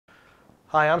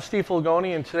Hi, I'm Steve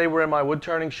Fulgoni, and today we're in my wood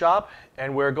turning shop,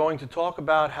 and we're going to talk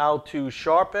about how to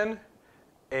sharpen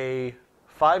a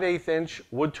 5/8 inch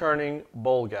wood turning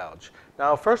bowl gouge.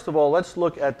 Now, first of all, let's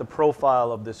look at the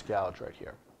profile of this gouge right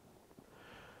here.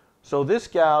 So this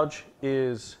gouge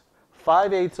is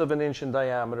 5/8 of an inch in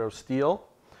diameter of steel,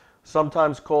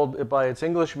 sometimes called by its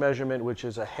English measurement, which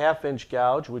is a 1/2 inch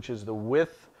gouge, which is the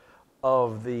width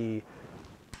of the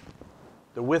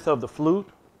flute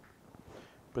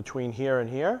between here and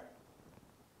here.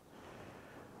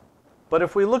 But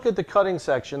if we look at the cutting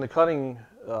section,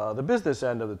 the business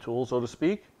end of the tool, so to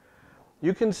speak,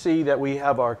 you can see that we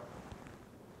have our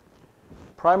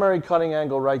primary cutting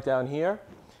angle right down here,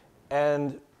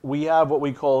 and we have what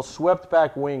we call swept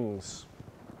back wings,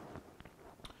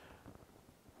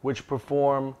 which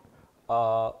perform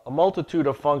a multitude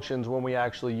of functions when we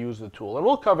actually use the tool. And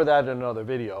we'll cover that in another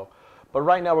video, but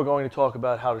right now we're going to talk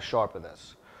about how to sharpen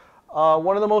this.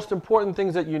 One of the most important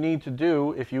things that you need to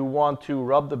do if you want to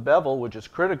rub the bevel, which is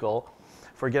critical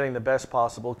for getting the best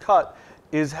possible cut,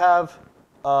 is have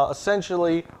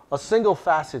essentially a single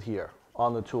facet here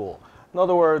on the tool. In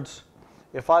other words,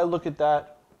 if I look at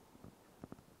that,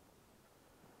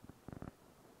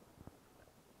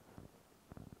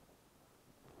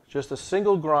 just a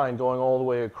single grind going all the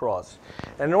way across.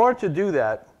 And in order to do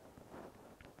that,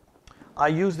 I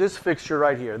use this fixture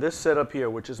right here, this setup here,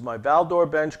 which is my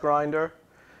Valdor bench grinder,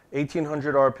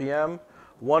 1800 RPM,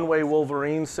 Oneway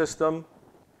Wolverine system,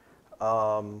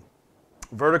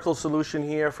 vertical solution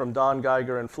here from Don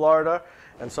Geiger in Florida,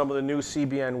 and some of the new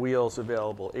CBN wheels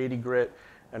available, 80 grit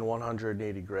and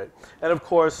 180 grit. And of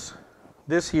course,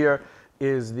 this here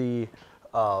is the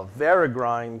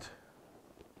Varigrind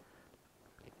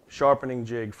sharpening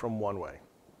jig from Oneway.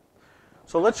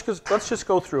 So let's just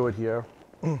go through it here.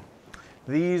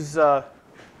 These new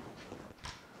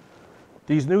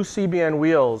CBN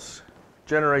wheels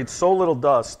generate so little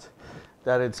dust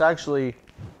that it's actually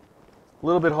a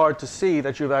little bit hard to see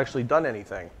that you've actually done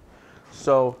anything.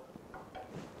 So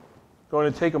I'm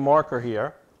going to take a marker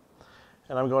here,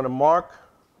 and I'm going to mark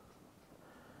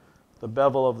the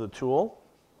bevel of the tool.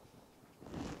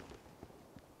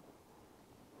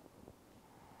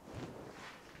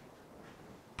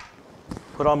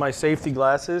 Put on my safety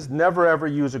glasses. Never ever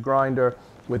use a grinder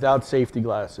without safety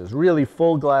glasses. Really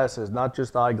full glasses, not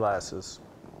just eyeglasses.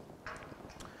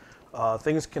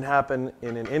 Things can happen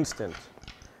in an instant,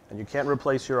 and you can't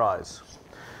replace your eyes.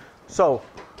 So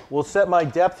we'll set my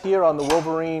depth here on the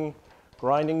Wolverine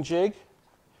grinding jig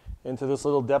into this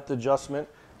little depth adjustment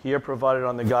here provided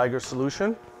on the Geiger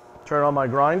solution. Turn on my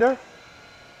grinder.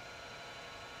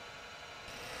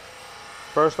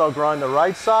 First I'll grind the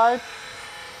right side.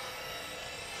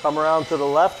 Come around to the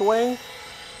left wing,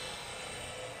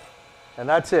 and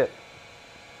that's it.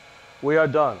 We are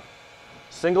done.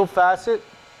 Single facet.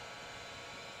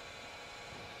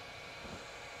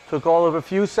 Took all of a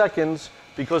few seconds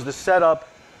because the setup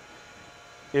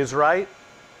is right.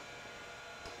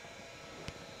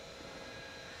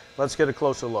 Let's get a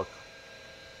closer look.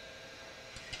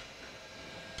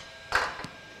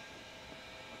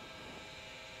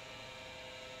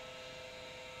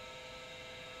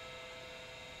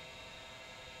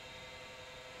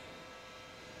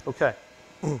 Okay.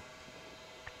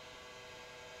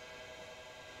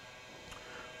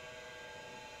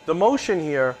 The motion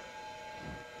here,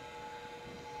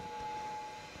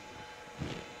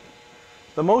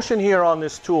 on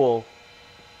this tool,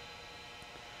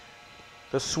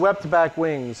 the swept back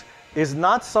wings, is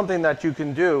not something that you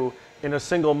can do in a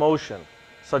single motion,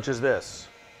 such as this.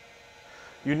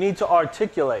 You need to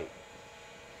articulate.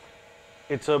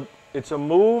 It's a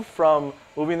move from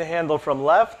moving the handle from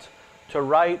left to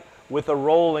right with a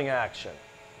rolling action.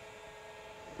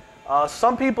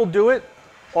 Some people do it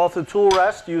off the tool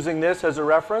rest using this as a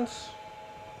reference.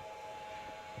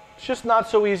 It's just not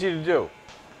so easy to do.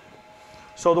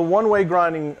 So the Oneway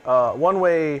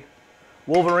Oneway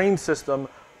Wolverine system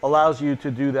allows you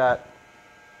to do that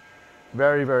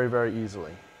very, very, very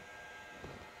easily.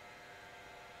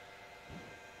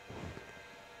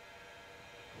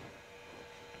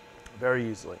 Very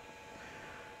easily.